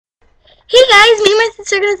Hey guys, me and my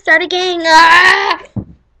sister are gonna start a gang.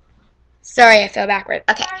 Sorry, I fell backward.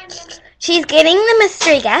 Okay. She's getting the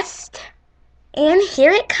mystery guest. And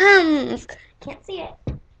here it comes. Can't see it.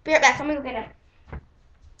 Be right back. I'm gonna go get it.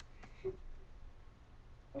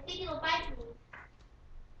 I think it'll bite me.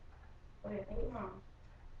 What do you think, Mom?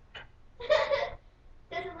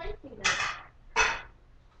 Doesn't like me though.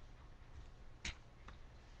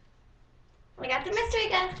 I got the mystery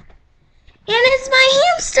guest. And it's my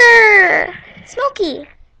hamster, Smokey.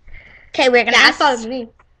 Okay, we're gonna ask. That me.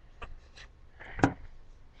 Hi,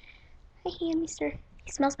 hamster.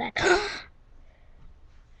 He smells bad.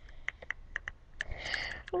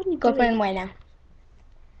 What are you Go doing? for him away now.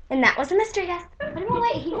 And that was a mystery guest. Put him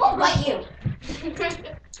away. He won't bite you. Yes,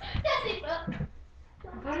 he will.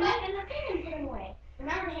 Put him away.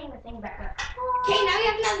 Remember to hang the thing back up. Okay, now you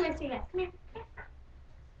have another mystery guest. Come here.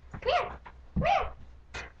 Come here. Come here.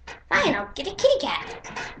 Fine, I'll get a kitty cat.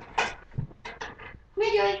 Come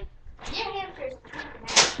here, Joey. You're hamsters.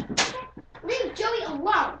 Leave Joey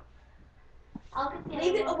alone.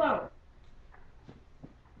 Leave it alone.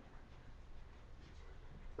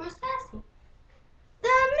 Where's Sassy?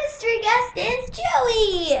 The mystery guest is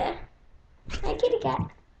Joey. My kitty cat.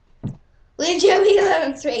 Leave Joey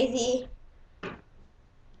alone, Swayze.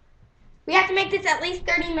 We have to make this at least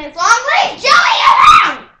 30 minutes long. Leave Joey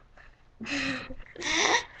alone!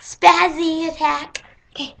 Spazzy attack.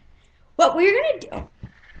 Okay. What we're gonna do?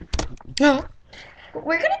 No. What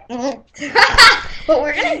we're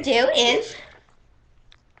gonna do is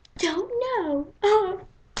don't know. Oh.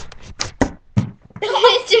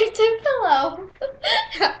 It's just a pillow.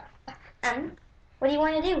 What do you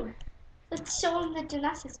want to do? Let's show them the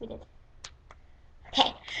gymnastics we did.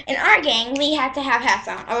 Okay. In our gang, we have to have hats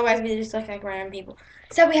on. Otherwise, we just look like random people.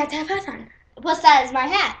 So we have to have hats on. Plus, that is my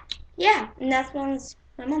hat. Yeah, and that's my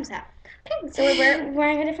mom's hat. Okay, so we're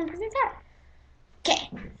wearing a different person's hat. Okay,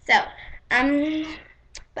 so,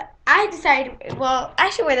 but I decided, well, I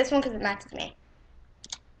should wear this one because it matches me.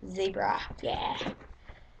 Zebra, yeah.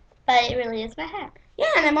 But it really is my hat.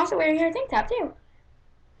 Yeah, and I'm also wearing her tank top, too.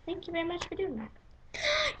 Thank you very much for doing that.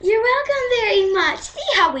 You're welcome very much. See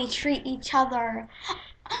how we treat each other.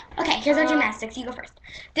 Okay, here's our gymnastics. You go first.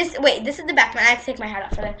 This is the back one. I have to take my hat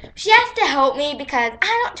off for this. She has to help me because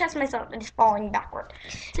I don't trust myself in just falling backward.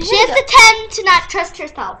 So She has to tend to not trust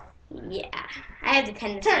herself. Yeah, I have the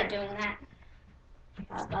tendency of doing that.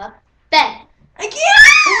 Ben. I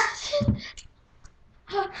can't!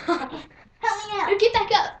 Help me out. Get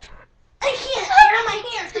back up. I can't. You're on my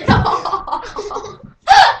hands.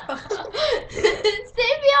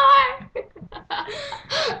 CPR.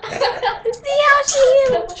 See how she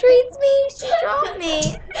treats me? She dropped me.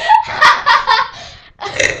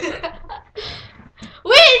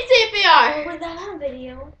 We need CPR. Was that on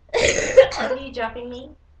video? Of you dropping me?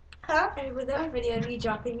 Huh? Was that on video of you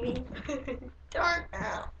dropping me? Darn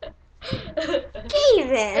now. Okay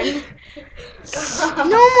then.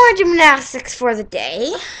 No more gymnastics for the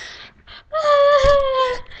day.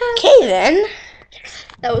 Okay then.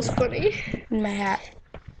 That was funny. My hat.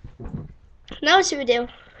 Now what should we do?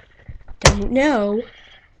 Don't know.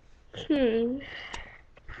 I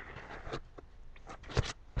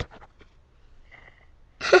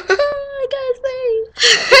got his face.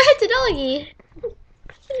 It's a doggy.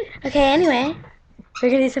 Okay, anyway. We're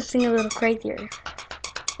gonna do something a little crazier.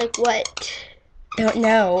 Like what? Don't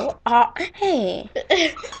know. Hey.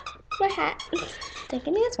 My hat. Take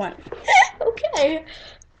me this one. Okay.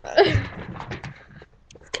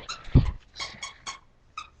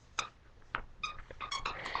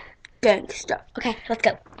 Gangsta. Okay, let's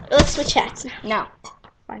go. Let's switch hats now. No.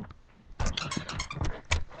 Fine.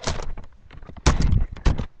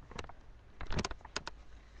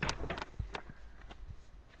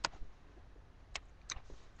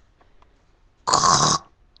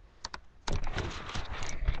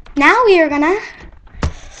 Now we are gonna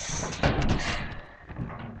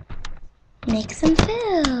make some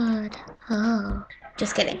food. Oh,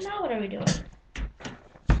 just kidding. Now what are we doing?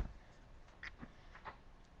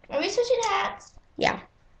 Are we switching hats? Yeah.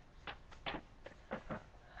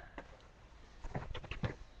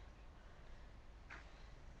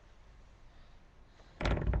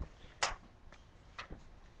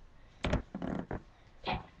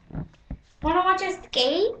 Okay. Wanna watch us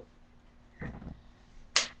skate?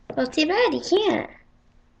 Well, too bad you can't.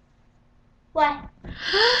 Why?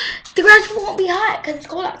 The garage won't be hot because it's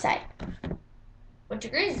cold outside. What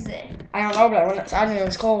degrees is it? I don't know, but I went outside and it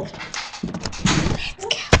was cold. Let's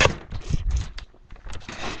go.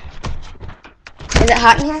 Is it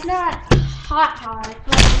hot in here? Not hot,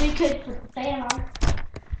 but we could put the fan on.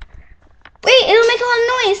 Wait, it'll make a lot of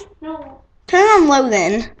noise. No. Turn it on low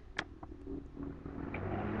then.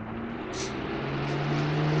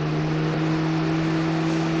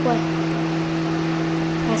 What?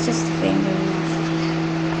 That's just the fan going off.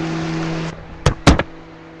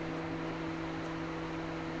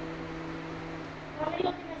 Want me to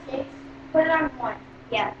look at my skates? Put it on one.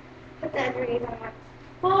 Yeah. Put the other on one.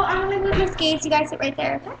 Well, I'm gonna move my skates. You guys sit right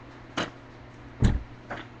there, okay?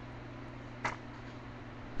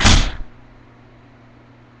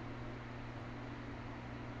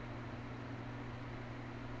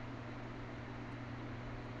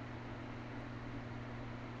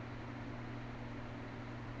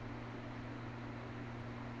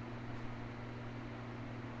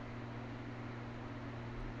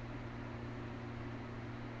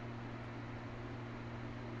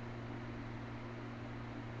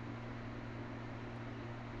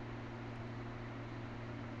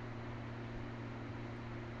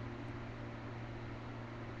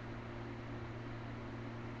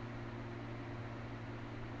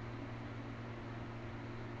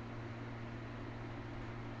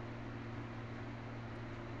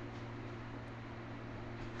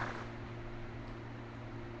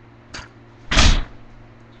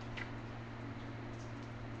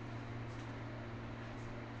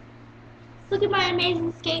 Look at my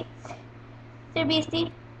amazing skates. They're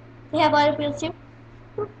beastie. They have a lot of wheels too.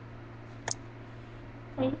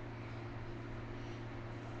 Okay.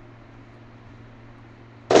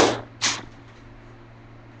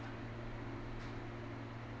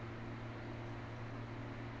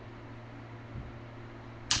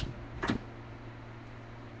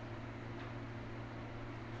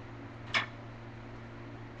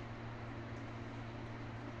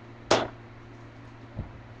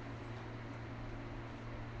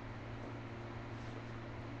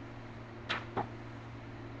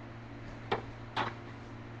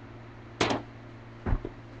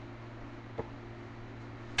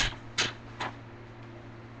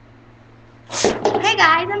 Hey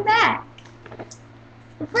guys, I'm back.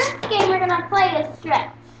 The first game we're gonna play is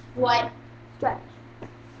stretch. What? Stretch.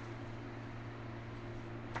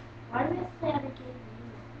 Why do we have to play other games?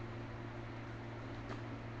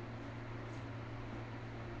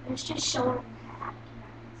 It's just showing them how I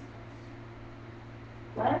cannot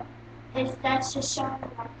use what? That's just showing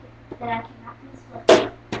them that I cannot use what?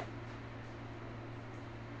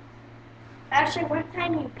 Actually, one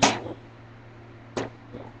time you beat me.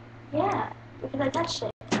 Yeah, because I touched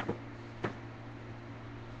it.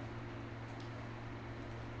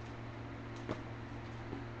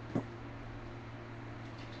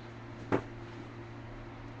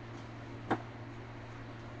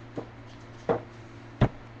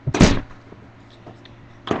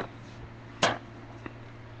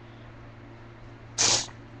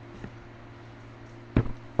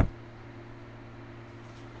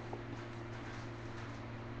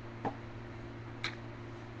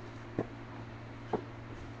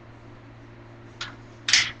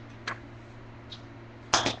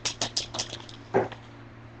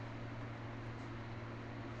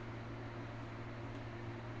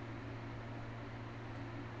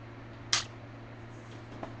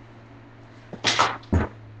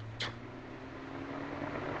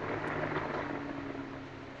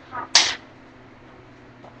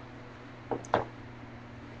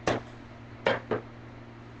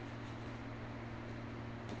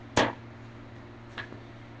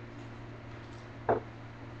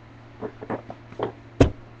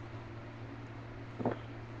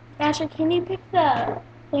 Asher, can you pick the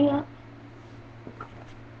thing up?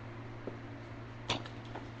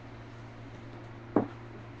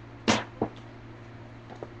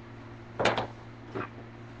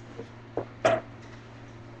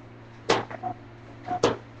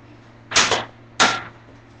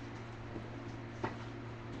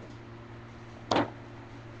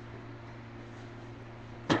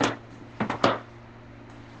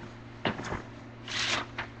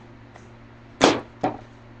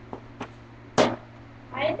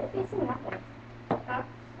 Why is it facing that way?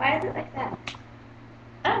 Why is it like that?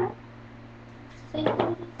 I don't know. So you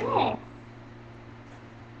can do this.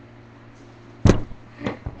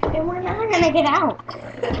 And we're never gonna get out.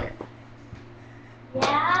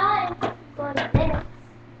 Yeah, if you go to this.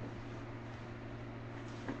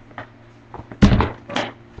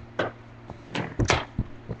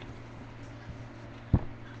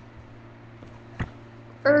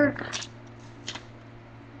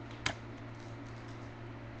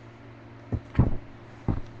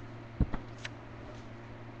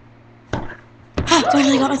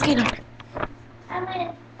 Finally got my skating. I'm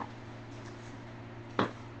gonna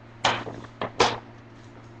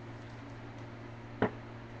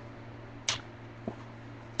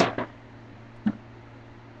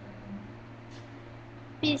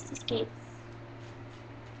beastie skates.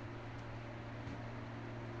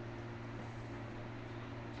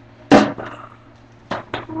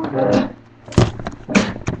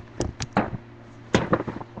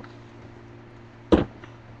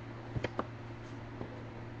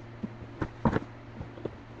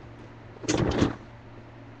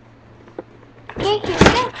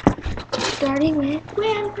 starting with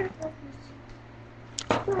Webcam.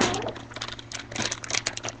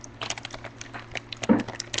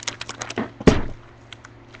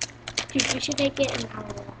 Dude, we should make it an hour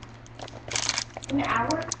long. An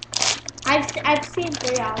hour? I've seen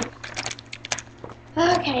 3 hours.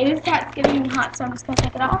 Okay, this cat's getting hot, so I'm just gonna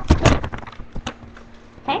take it off.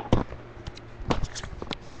 Okay.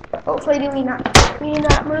 Hopefully, do we not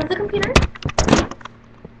move the computer?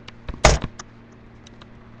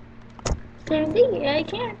 Same thing. Yeah, I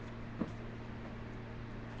can.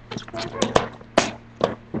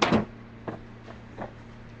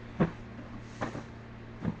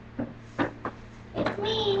 It's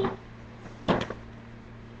me.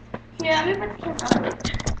 Here, let me put the camera on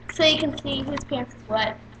so you can see whose pants is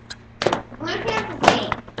what. Blue pants is me.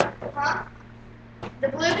 Huh? The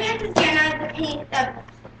blue pants is Jenna, the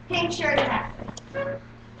pink shirt is Ashley.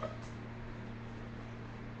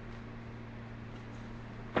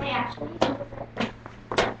 Hey Ashley.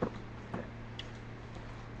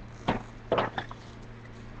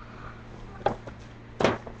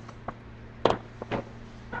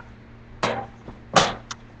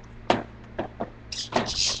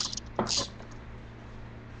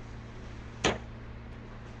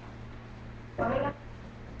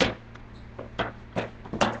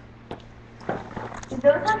 Do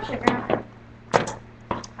those have sugar on it?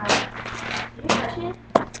 Did you touch it?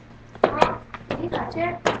 Huh? Did you touch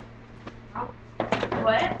it? No.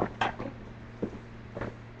 What?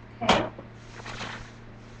 Okay.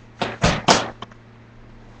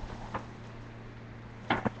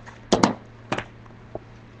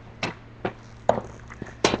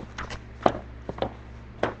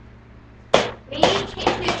 Maybe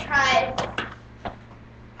can't you try it?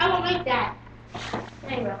 I won't like that.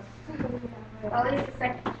 There you go. At least the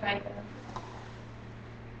second try though.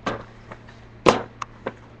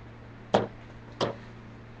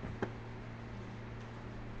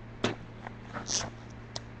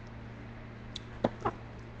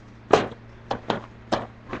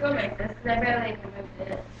 Go make this because I barely even moved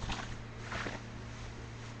it.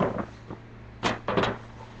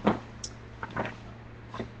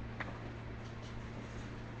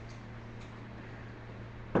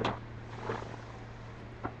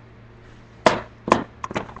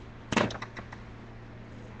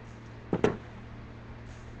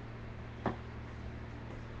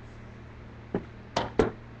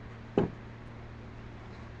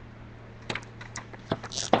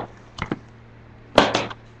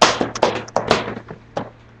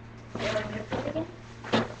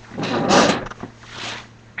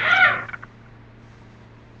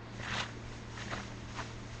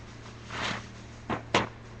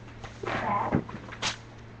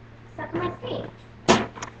 Suck my feet.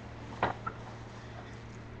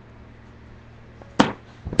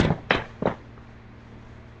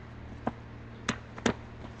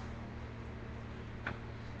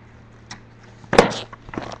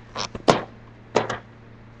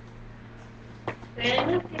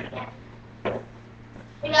 Really?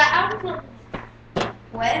 You got out.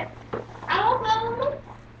 What? I don't know.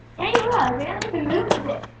 Yeah, you are. We haven't even moved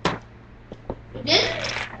it. You did?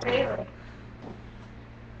 Really?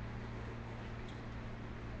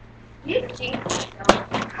 You jinxed yourself.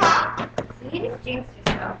 Huh? So you just jinxed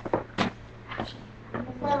yourself.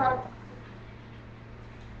 Well,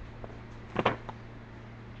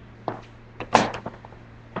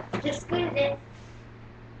 just squeeze it.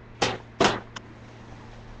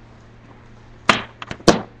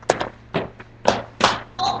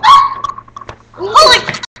 Holy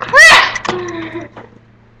crap!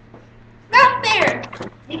 Not fair.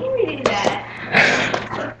 You can redo that.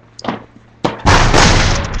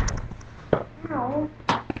 No.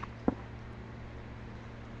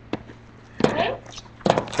 Okay?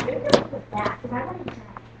 You're gonna put that because I want to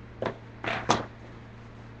try.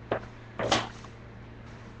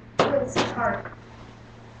 Oh, this is hard.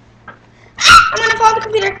 I'm gonna fall on the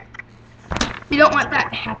computer. You don't want that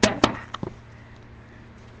to happen.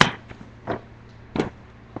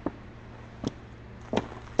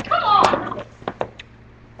 Come on.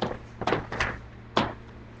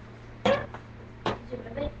 Did you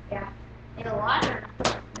move it? Yeah. In a lot or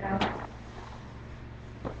no?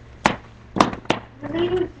 Doesn't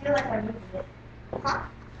even feel like I moved it. Huh?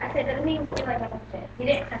 I said, doesn't even feel like I moved it. You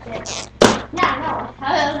didn't touch it. Yeah, no. I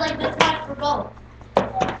was like, this much for both.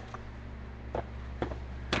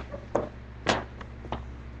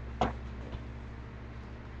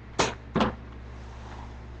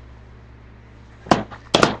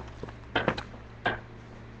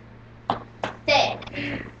 Stay.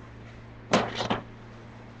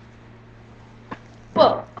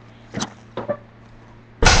 Whoa.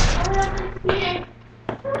 Yeah.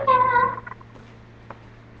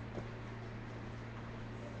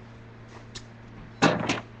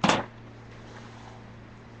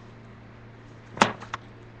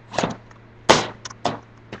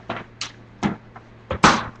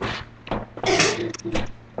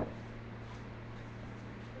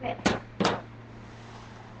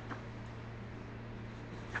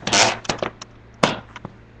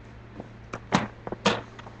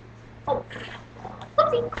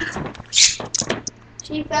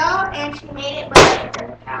 She fell and she made it, but it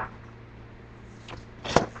doesn't count.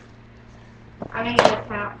 I'm gonna give it a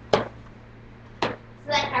count. So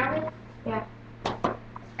that counted? Yeah.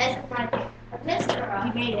 That's my Mr.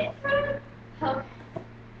 You made it. Okay.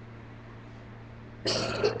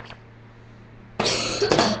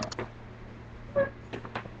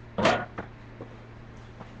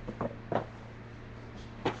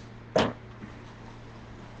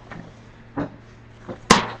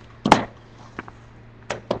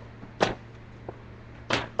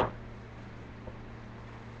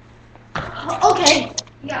 Okay.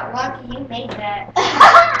 You got lucky. You made that.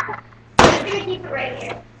 I'm just gonna keep it right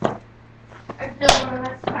here. I don't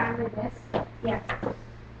want to time with this. Yeah.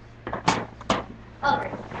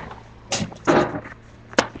 Okay.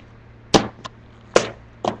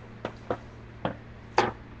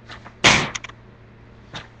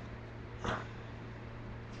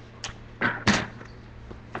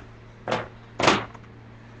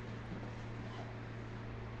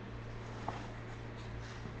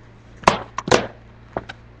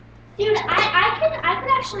 Dude, I could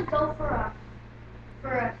actually go for a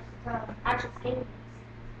actual skating.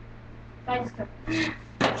 I just go.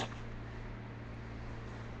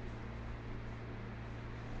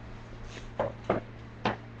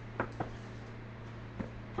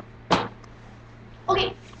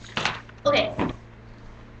 Okay. Okay.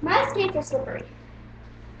 My skates are slippery.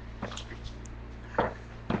 I'm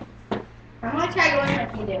gonna try going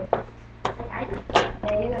like you do. Like I do.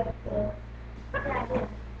 There you go. Yeah, I did.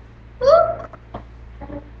 Woo!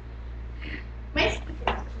 My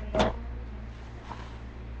sneakers.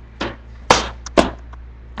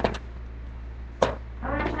 I'm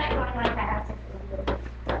gonna try going like that.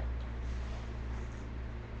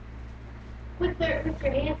 With your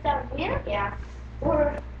hands down here? Yeah. Or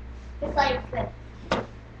just like this.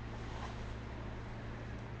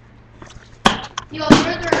 Do you go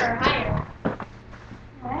further or higher?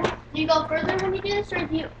 What? Do you go further when you do this, or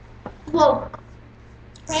do you? Whoa.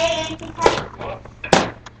 Okay, anything time?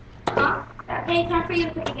 Huh? Okay, time for you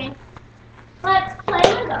to pick a game. Let's play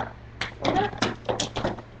Limbo. Limbo?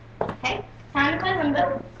 Okay, time to play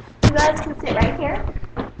Limbo. You guys can sit right here.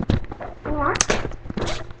 You want?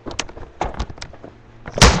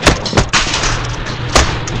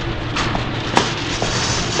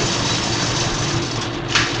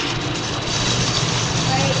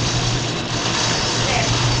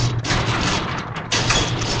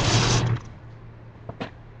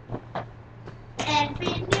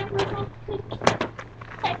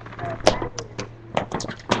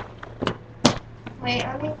 Wait,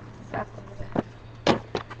 let me stop a little bit.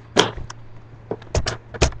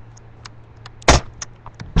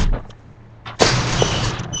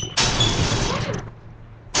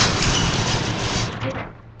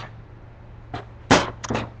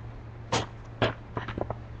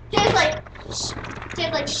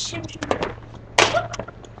 Just like shim shim.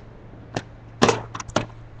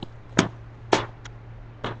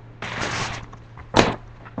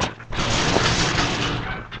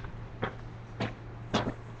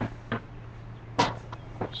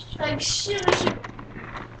 Like shim shim.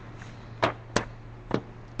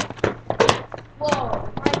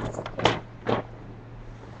 Whoa,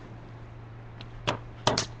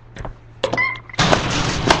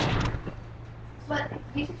 but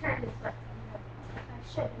you should try this way.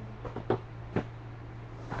 I should.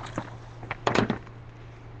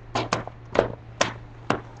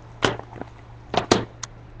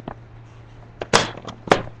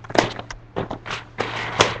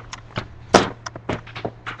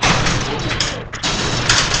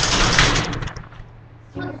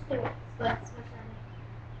 Let's do it. Let's switch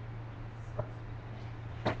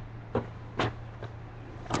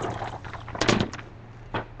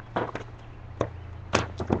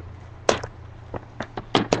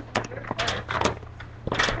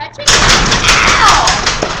touch it. Ow!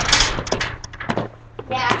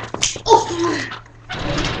 Yeah. Oh!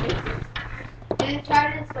 Did you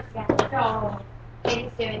try to switch again? No. Okay,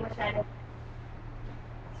 he's doing. What should I do?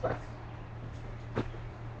 Switch.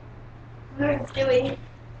 Where's Stewie?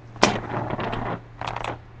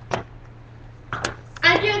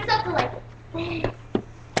 I'm doing something like this. Wait!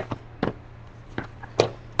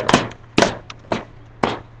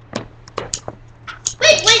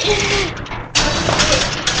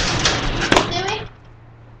 Stewie?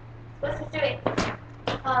 What's he doing?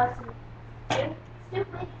 Stewie? You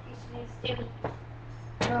should use Stewie.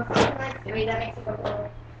 No, something like Stewie, that makes it go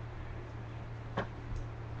forward.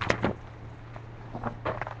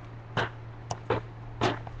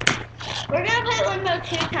 We're gonna play Limbo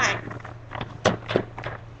 2 times.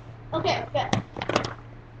 Okay, good.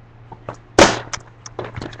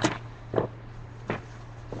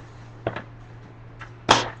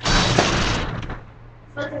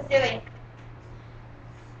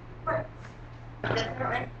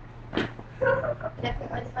 Definitely.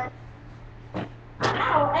 Definitely was fun.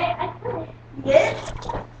 Ow, I quit. You did?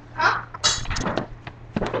 Huh?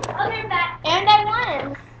 I'll be right back. And I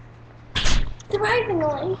won.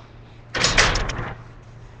 Surprisingly.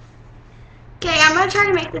 Okay, I'm gonna try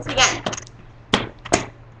to make this again.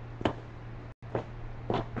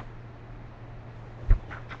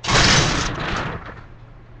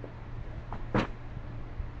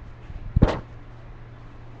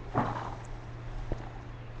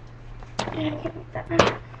 I can't make that one.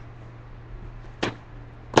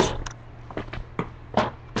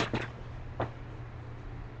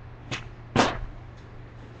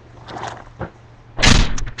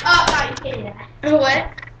 Oh, no, you can't do that. What?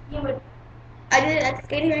 You would. I did it at the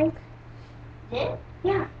skating rink. Did?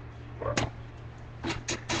 Yeah.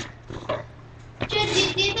 Do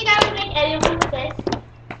you think I would make anyone with this?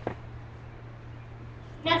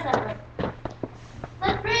 Yes, I would.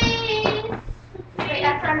 Let's freeze! Wait,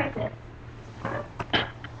 after I make this.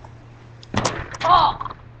 Oh,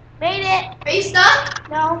 made it. Are you stuck?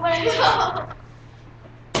 No, but I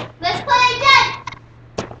Let's play again!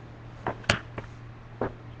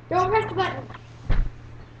 don't press the button.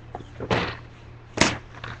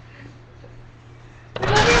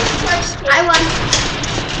 Remember we crushed it? I won.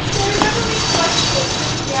 So remember we crushed it?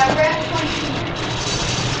 Yeah, we're at 20.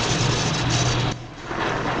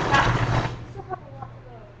 Still have a lot to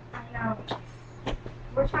go. I know.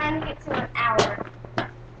 We're trying to get to an hour.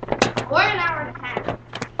 Or an hour and a half.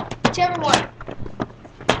 Whichever one.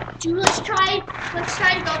 Dude, let's try to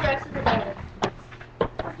go the rest of the day.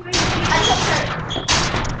 I took church.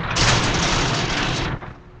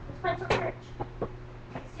 Let's play some church.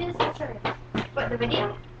 Let's do this at church. What, the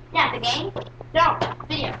video? Yeah, the game? No.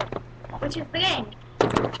 Video. Which is the game?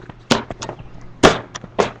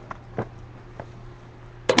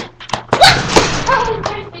 Oh,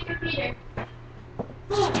 there's the computer.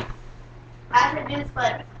 I have to do this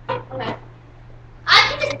flip. Okay. I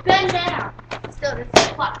can just bend down. Still, this is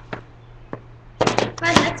clock. By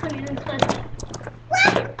the next one, you're gonna flip.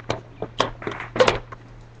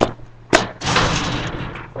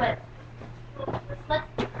 Flip. Let's.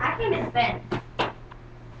 I can just bend.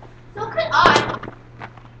 So could I.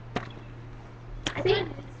 I think it's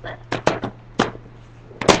flip.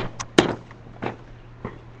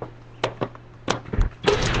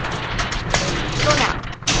 Go now.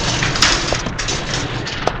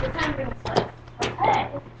 This time we're gonna flip. Okay.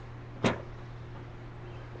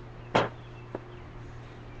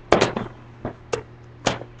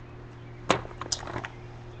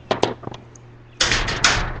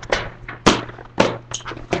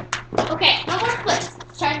 Okay, no more flips.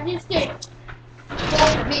 Let's try to do this game. Go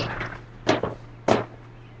me.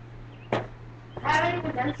 I haven't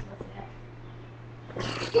even done flips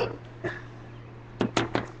yet.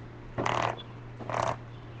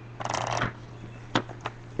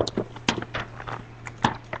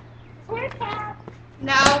 Where's Cat?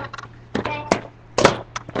 No. Okay.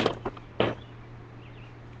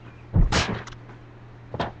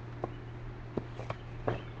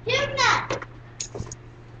 Give him that.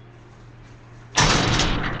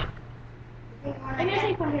 I'm gonna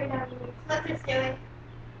take my hair down. What's this doing?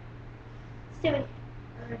 Stewie.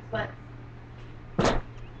 What?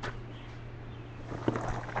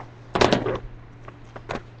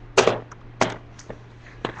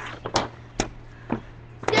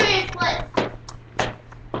 Serious flip.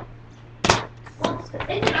 Well,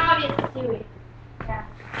 it's an obvious Stewie. Yeah.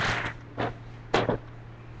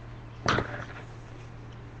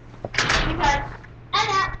 Because and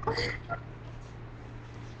that.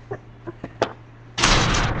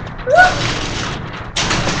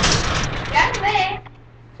 Get away.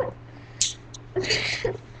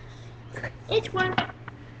 Each one.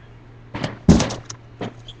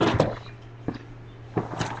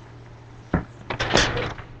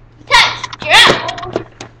 Touch. You're out.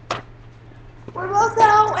 We're both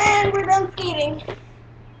out and we're done skating.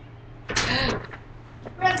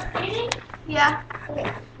 We're done skating? Yeah.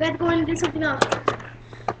 Okay. We have to go and do something else.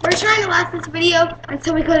 We're trying to last this video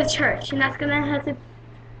until we go to church, and that's gonna have to.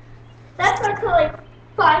 That's until like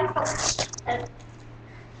 5 hours.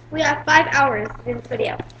 We have 5 hours to do this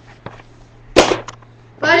video.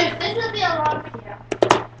 But This will be a long video.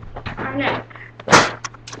 I know.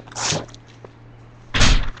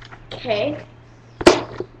 Okay.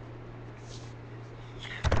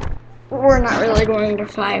 We're not really going to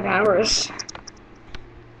 5 hours.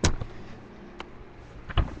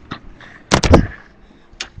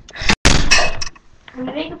 I'm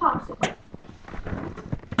gonna make a popsicle.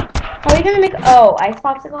 Are we gonna make ice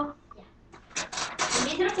popsicle?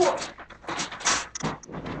 These are 4.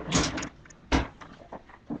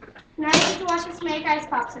 Now I get to watch us make ice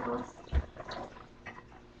popsicles.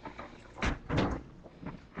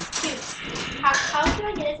 Cute. How can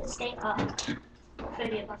I get it to stay up?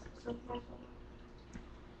 Maybe a popsicle.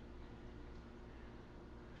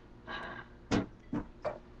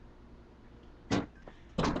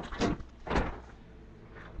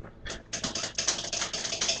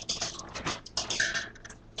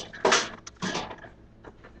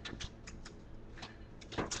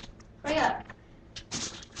 Hurry up.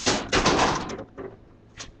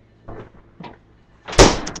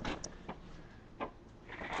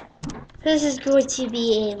 This is going to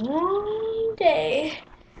be a long day.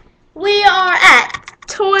 We are at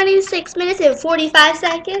 26 minutes and 45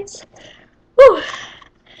 seconds. Woo.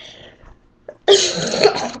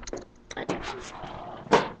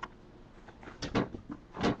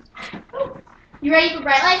 You ready for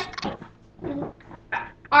bright lights?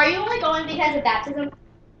 Are you only going because of baptism?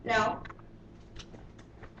 No.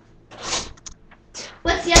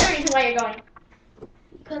 What's the other reason why you're going?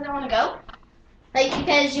 Because I want to go? Like,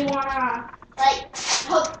 because you want to, like,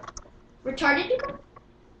 help retarded people?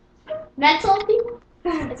 Mental people?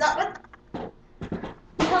 Is that what?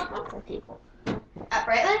 You help mental people. At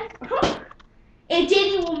Brightline? Uh-huh. And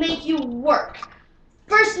dating will make you work.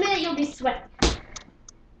 First minute, you'll be sweating.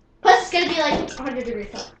 Plus, it's going to be like 100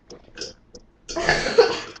 degrees out.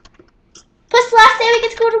 Plus, last day we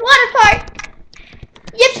get to go to water park.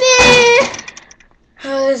 Yippee!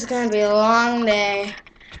 Oh, this is going to be a long day.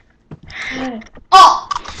 Oh!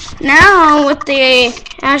 Now with the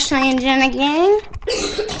Ashley and Jenna gang,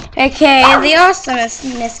 aka the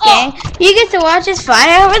Awesomeness gang, you get to watch us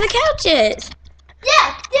fly over the couches.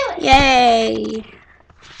 Yeah, do it! Yay!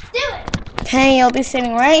 Do it! Penny, you'll be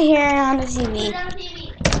sitting right here on the Put TV. it on the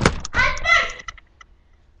TV. I'm first!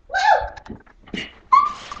 Woo!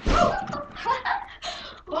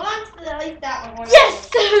 Hold on to at least that one more. Yes!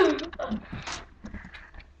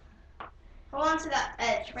 Hold on to that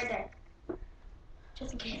edge right there.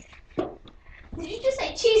 Just in case. Did you just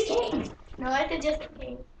say cheesecake? No, I said just in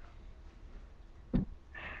case.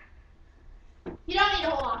 You don't need to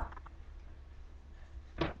hold on.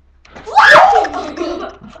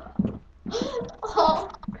 Oh,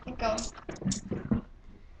 keep going.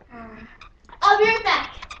 I'll be right back.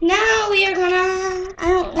 Now we are gonna, I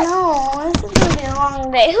don't know, this is gonna be a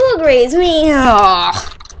long day. Who agrees? Me? Oh.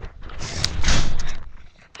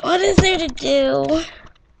 What is there to do?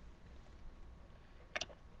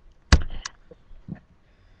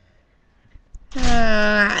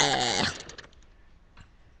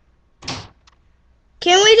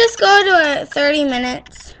 Can we just go to 30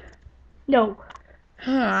 minutes? No.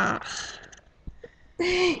 Hi,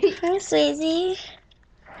 Swayze.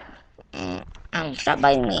 Stop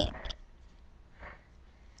biting me.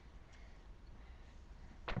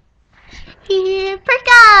 Here, perk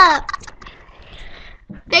up.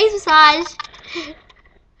 Face massage.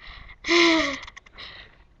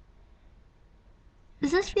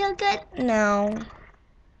 Does this feel good? No.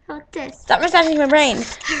 How about this? Stop massaging my brain.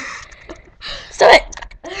 Stop it.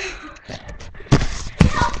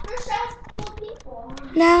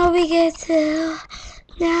 Now we get to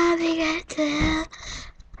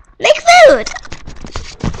make food.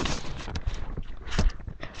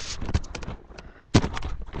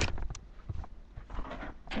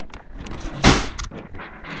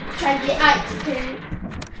 Try to get ice cream.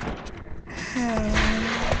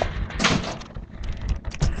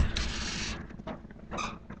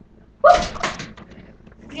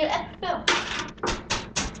 Get it fill.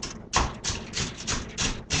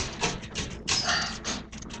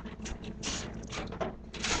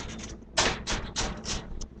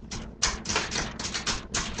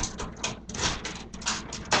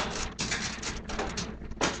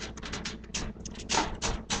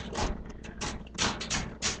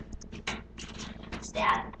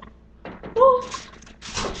 Dad. Woo.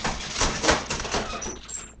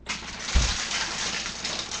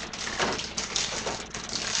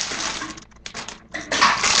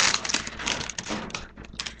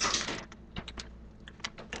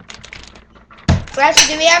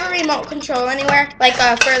 Actually, do we have a remote control anywhere? Like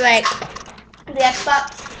for like the Xbox?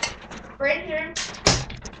 Right here.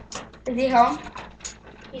 Is he home?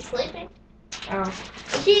 He's sleeping. Oh.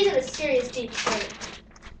 He's in a serious deep sleep.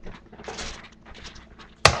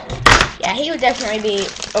 Yeah, he would definitely be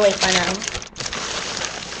awake by now.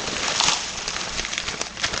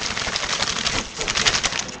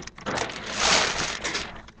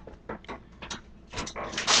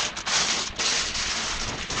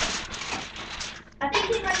 I think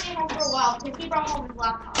he might be home for a while because he brought home his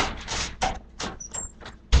laptop.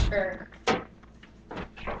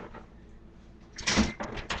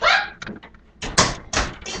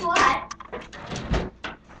 Think what?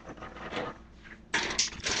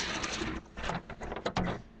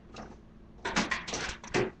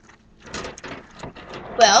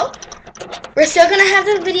 Well, we're still gonna have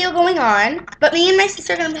the video going on, but me and my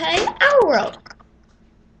sister are gonna play Our World.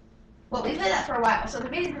 Well, we played that for a while, so the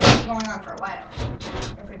video's been going on for a while.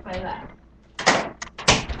 If we play that.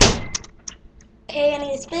 Okay, I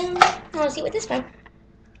need a spoon. I want to see with this spoon.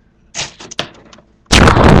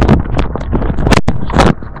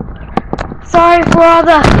 Sorry for all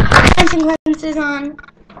the consequences on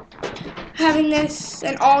having this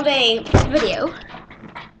an all-day video.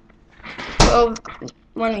 Well,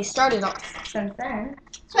 when we started off since then.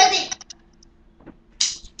 So I think,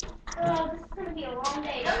 oh, this is going to be a long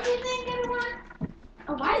day. Don't you think, everyone?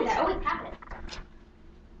 Oh, why does that always happen?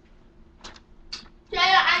 Jaya,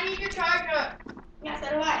 I need your charger. Yeah, so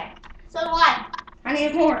do I. So do I. I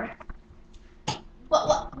need more.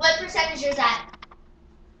 What percentage is that?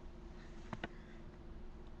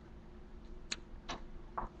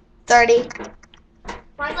 30.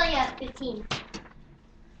 Mine's like at 15.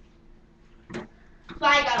 So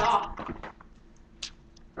I got off.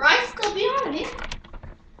 Or I still be on it.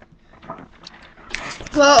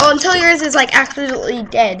 Well, until yours is like absolutely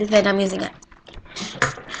dead, then I'm using it.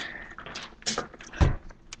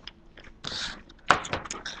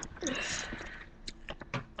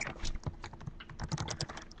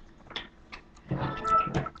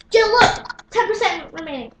 Jill, look! 10%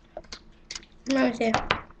 remaining. Let me see.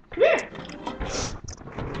 Come here.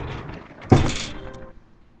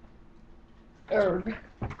 Erg.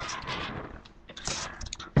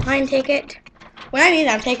 Fine, take it. When I need it,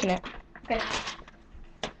 I'm taking it. Okay.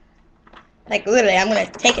 Like literally, I'm gonna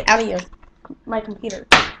take it out of my computer.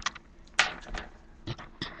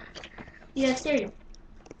 You have cereal.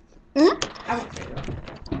 Mm-hmm. I want cereal.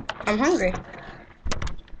 I'm hungry.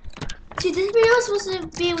 Dude, this video was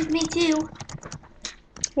supposed to be with me too.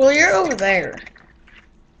 Well, you're over there.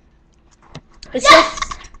 It's Yes!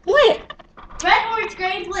 just wait. Red, orange,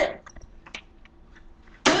 green, blue.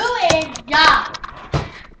 Blue and yellow.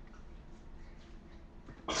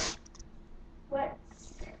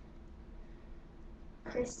 What's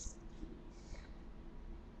Chris?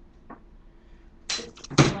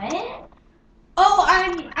 What? Oh,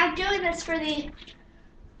 I'm doing this for the.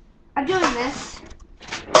 I'm doing this.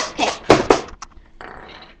 Okay.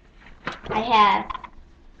 I have.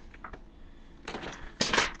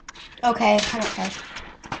 Okay, I don't care.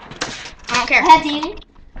 I don't care. I have Danny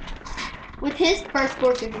with his first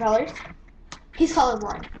 4 different colors. He's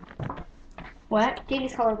colorblind. What?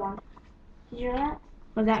 Danny's colorblind. Did you know that?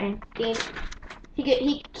 What does that mean? Danny. He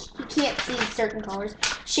can't see certain colors.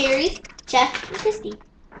 Sherry's, Jeff, and Christy.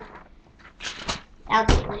 I'll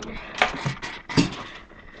do it later.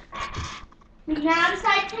 You can now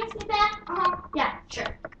decide to text me back? Yeah,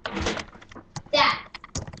 sure.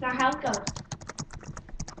 That's not how it goes.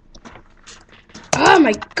 Oh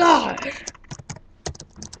my god.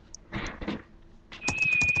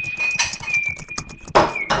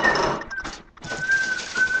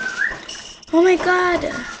 Oh my god.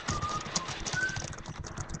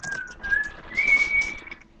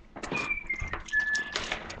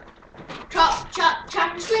 Chop, chop,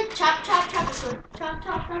 chop the squid. Chop, chop, chop the squid. Chop,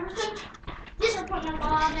 chop, chop the squid. Disappointment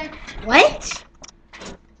on there. What?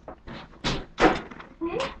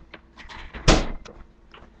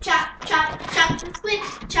 Chop, chop, chop the squid.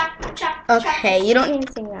 Chop, chop, Okay, chop. you don't need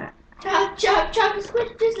to sing that. Chop, chop, chop the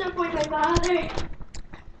squid. Disappointment father.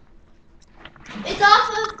 It's off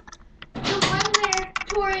of the one where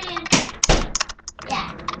Tori and yeah.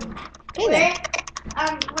 Okay then.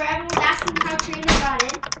 Where everyone's asking how Trina got in.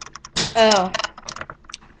 Oh.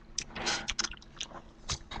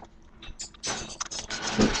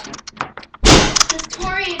 Because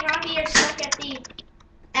Tori and Robbie are stuck at the new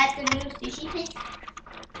sushi place.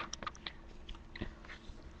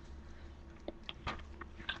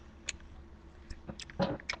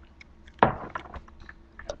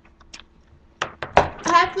 I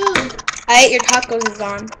have food. I ate your tacos is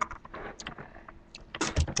on.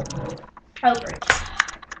 Oh, great.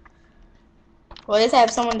 Well, at least I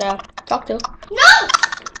have someone to talk to. No!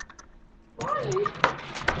 Why?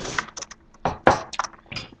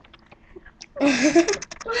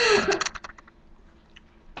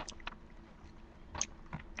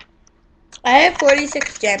 I have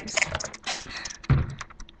 46 gems.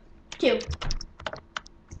 2.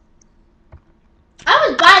 I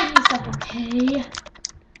was buying you stuff, okay?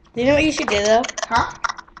 Do you know what you should do though? Huh?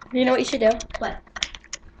 Do you know what you should do? What?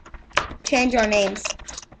 Change our names.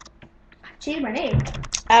 Change my name.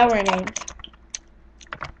 Our names.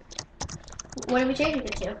 What are we changing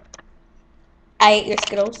it to? I ate your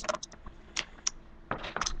Skittles.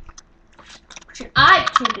 Should I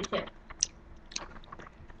change it to?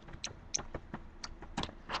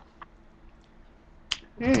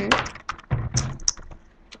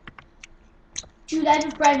 that's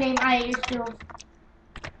his brand name. I ate your skills.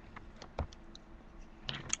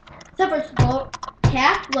 Except for slow.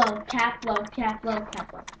 Cap low, cap low, cap low,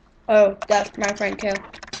 cap low. Oh, that's my friend too.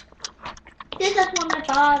 This is one of my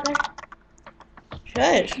father.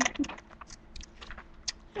 Shush.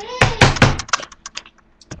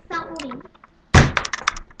 Stop moving.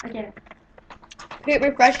 I did it. Keep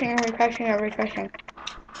refreshing and refreshing and refreshing.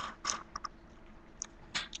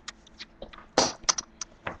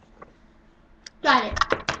 Got it.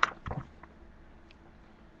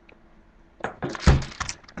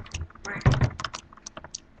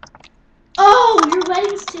 Oh, your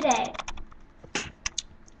wedding's today.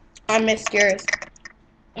 I missed yours.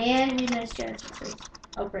 And we missed yours.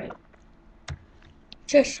 Oh, great.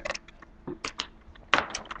 Shush.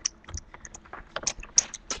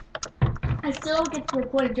 I still don't get to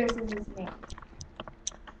record Joseph's name.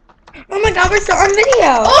 Oh my god, we're still on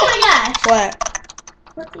video. Oh my gosh! What?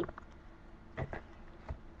 Let's see.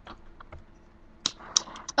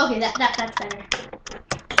 Okay, that's better.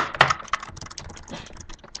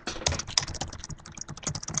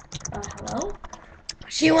 Hello?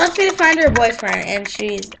 She wants me to find her boyfriend, and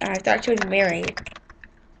I thought she was married.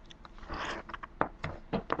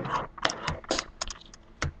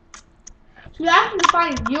 You asked me to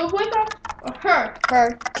find your boyfriend or her?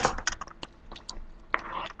 Her.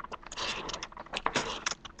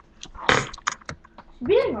 She's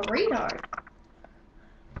being a retard.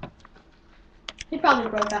 He probably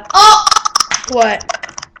broke up. Oh! What?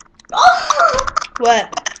 Oh!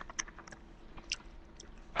 What?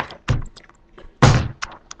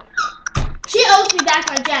 She owes me back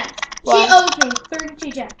my gems. Why? She owes me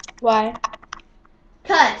 32 gems. Why?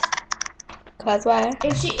 Cause Why?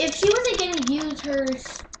 if she wasn't gonna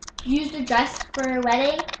use the dress for her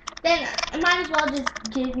wedding, then I might as well just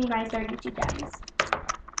give me my 32 gems.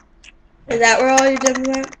 Is that where all your gems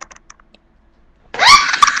went?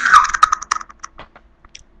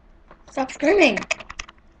 Stop screaming.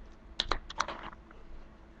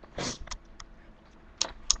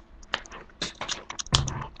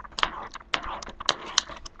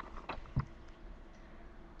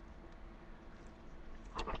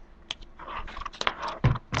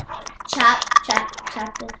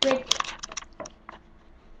 Chop this bridge.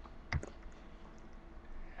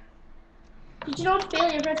 Did you know it's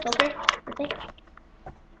Bailey your friend's birthday?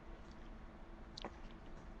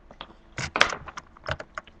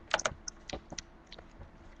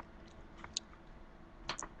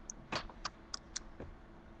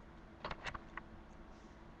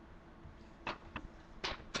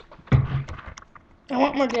 I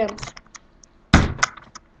want more gems.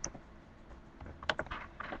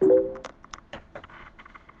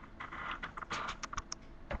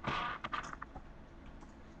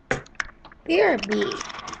 You're a bee.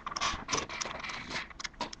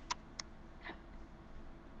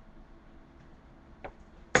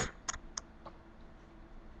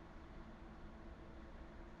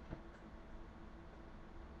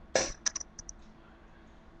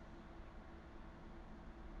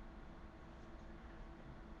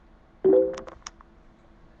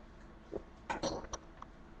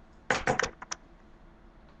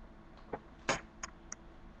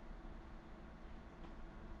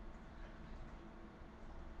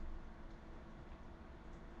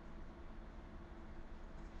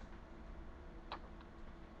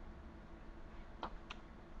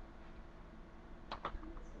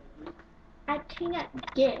 I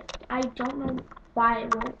can't gift. I don't know why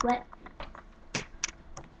it won't let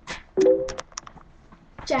me.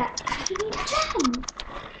 Jack, you need gems.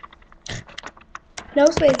 No,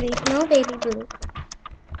 Swayze. No, baby blue.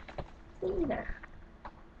 Me either.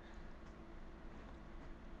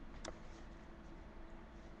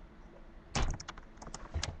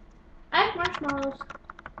 I have marshmallows.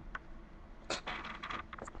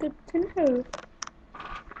 Good to know.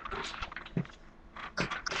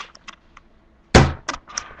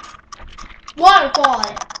 Waterfall.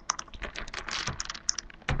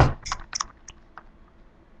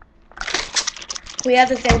 We have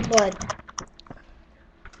the same blood.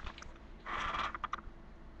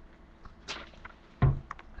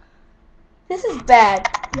 This is bad.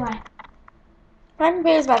 Why? My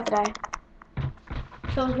bear's about to die.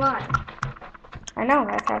 So is mine. I know,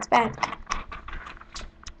 that's how it's bad.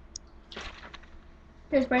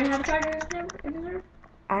 Does Brandon have a charger in his room?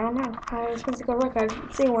 I don't know. I was supposed to go look. I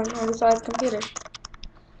didn't see one. I just saw his computer.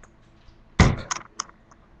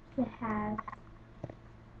 To have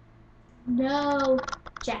no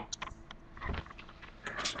jets.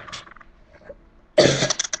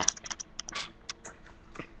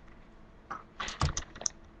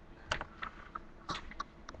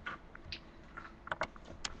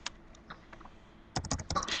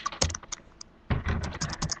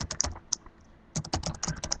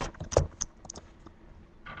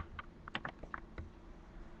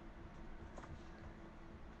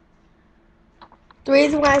 The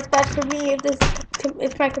reason why it's bad for me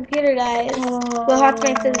if my computer dies, we'll have to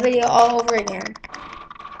make this video all over again.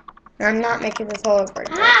 And I'm not making this all over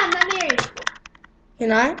again. Ah, I'm not married. You're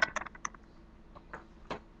not?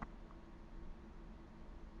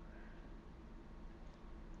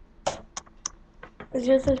 Is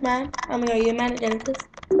Genesis mad? I mean, are you mad at Genesis?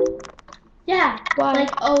 Yeah. Why?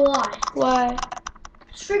 Like a lot. Why?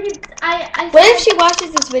 Freaking, What if she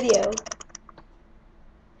watches this video?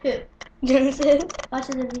 Who? Genesis?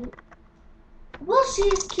 Watches the video. Well, she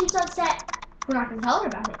just keeps on saying, we're not going to tell her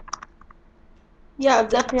about it. Yeah,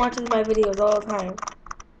 Zeph watches my videos all the time.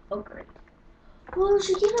 Oh, great. Well,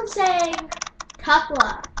 she keeps on saying, tough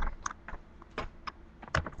luck.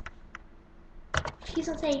 She keeps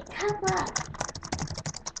on saying, tough luck.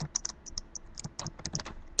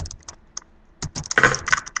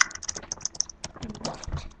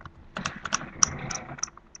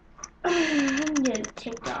 I'm getting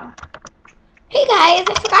ticked off. Hey guys,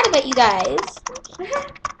 I forgot about you guys.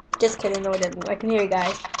 Just kidding, no I didn't. I can hear you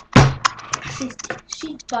guys.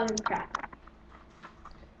 She's bugging crap.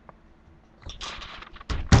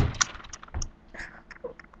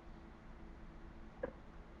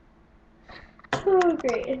 Oh,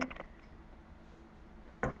 great.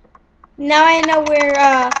 Now I know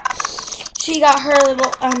where she got her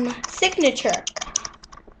little signature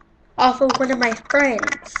off of one of my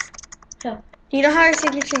friends. Who? Do you know how her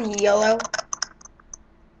signature is YOLO?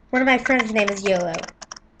 One of my friends' name is YOLO.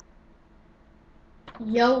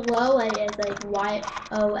 YOLO is like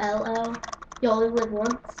YOLO. You only live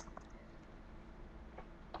once.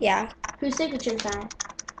 Yeah. Whose signature is that?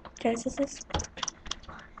 Genesis's.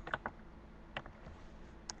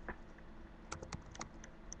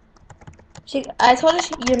 I told her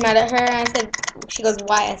you're mad at her, and I said, she goes,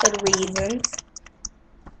 why? I said, reasons.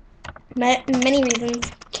 Many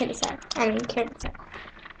reasons. Can't decide. Can't decide.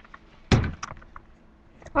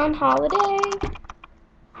 On holiday.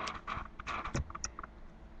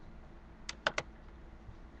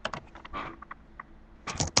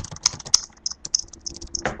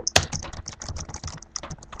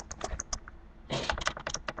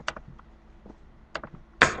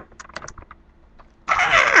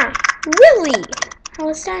 Ah! Really? I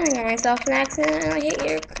was standing on myself and accidentally hit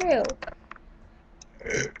your crew.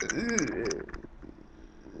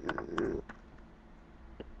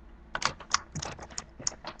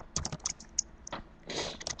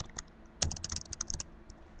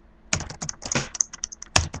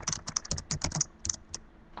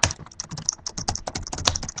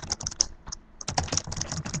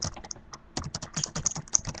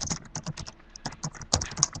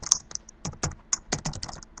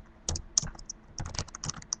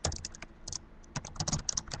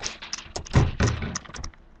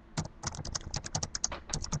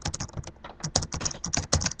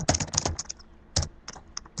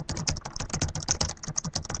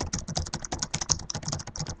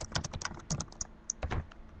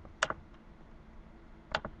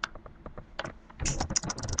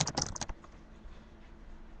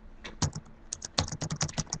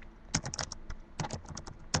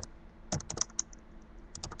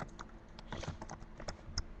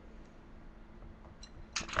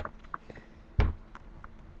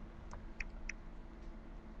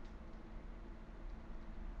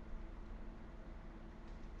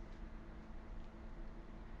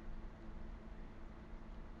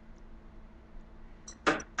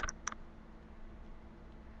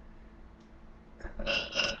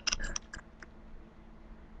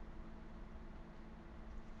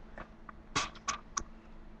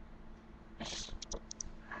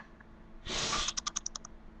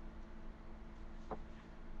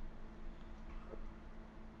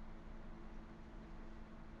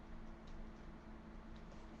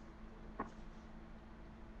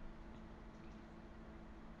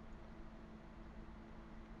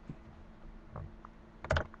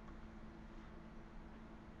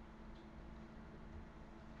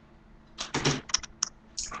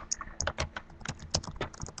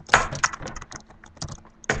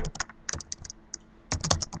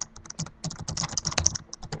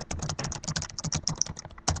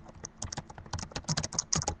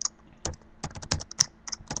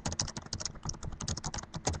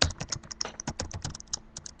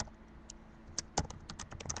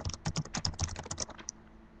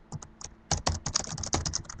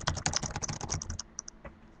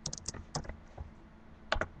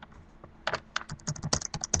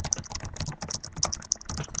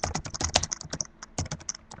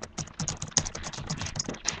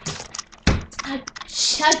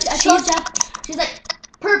 I told Jeff, she's like,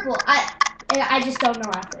 purple. I just don't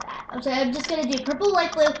know after that. I'm just gonna do purple,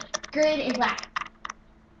 light blue, green, and black.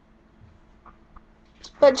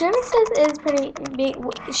 But Jeremy says is pretty.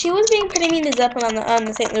 She was being pretty mean to Zeppelin on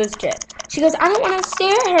the St. Louis trip. She goes, I don't want to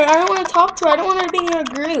stare at her. I don't want to talk to her. I don't want her to be in a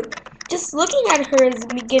group. Just looking at her is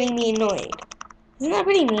getting me annoyed. Isn't that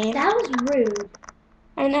pretty mean? That was rude.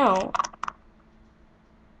 I know.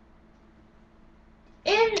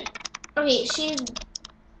 And okay, she's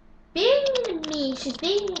being mean.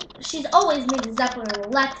 She's always mean to Zeppelin and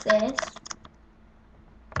Alexis.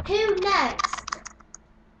 Who next?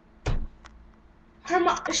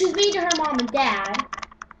 She's mean to her mom and dad.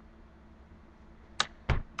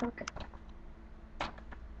 Okay.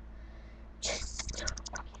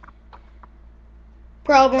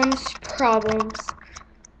 Problems. No,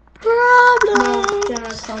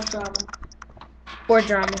 it's called drama. Or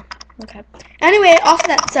drama. Okay. Anyway, off of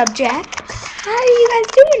that subject, how are you guys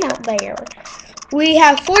doing out there? We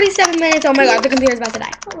have 47 minutes. Oh my god, the computer's about to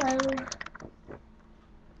die. Hello.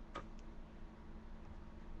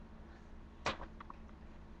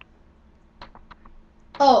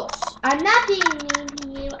 Oh, I'm not being mean to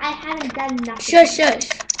you. I haven't done nothing. Shush.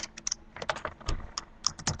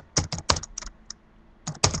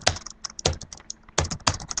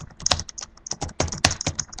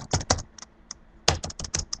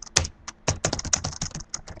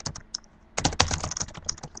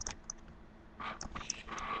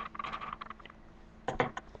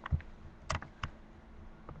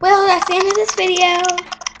 Well, that's the end of this video.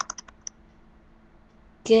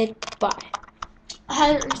 Goodbye.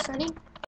 Are you starting?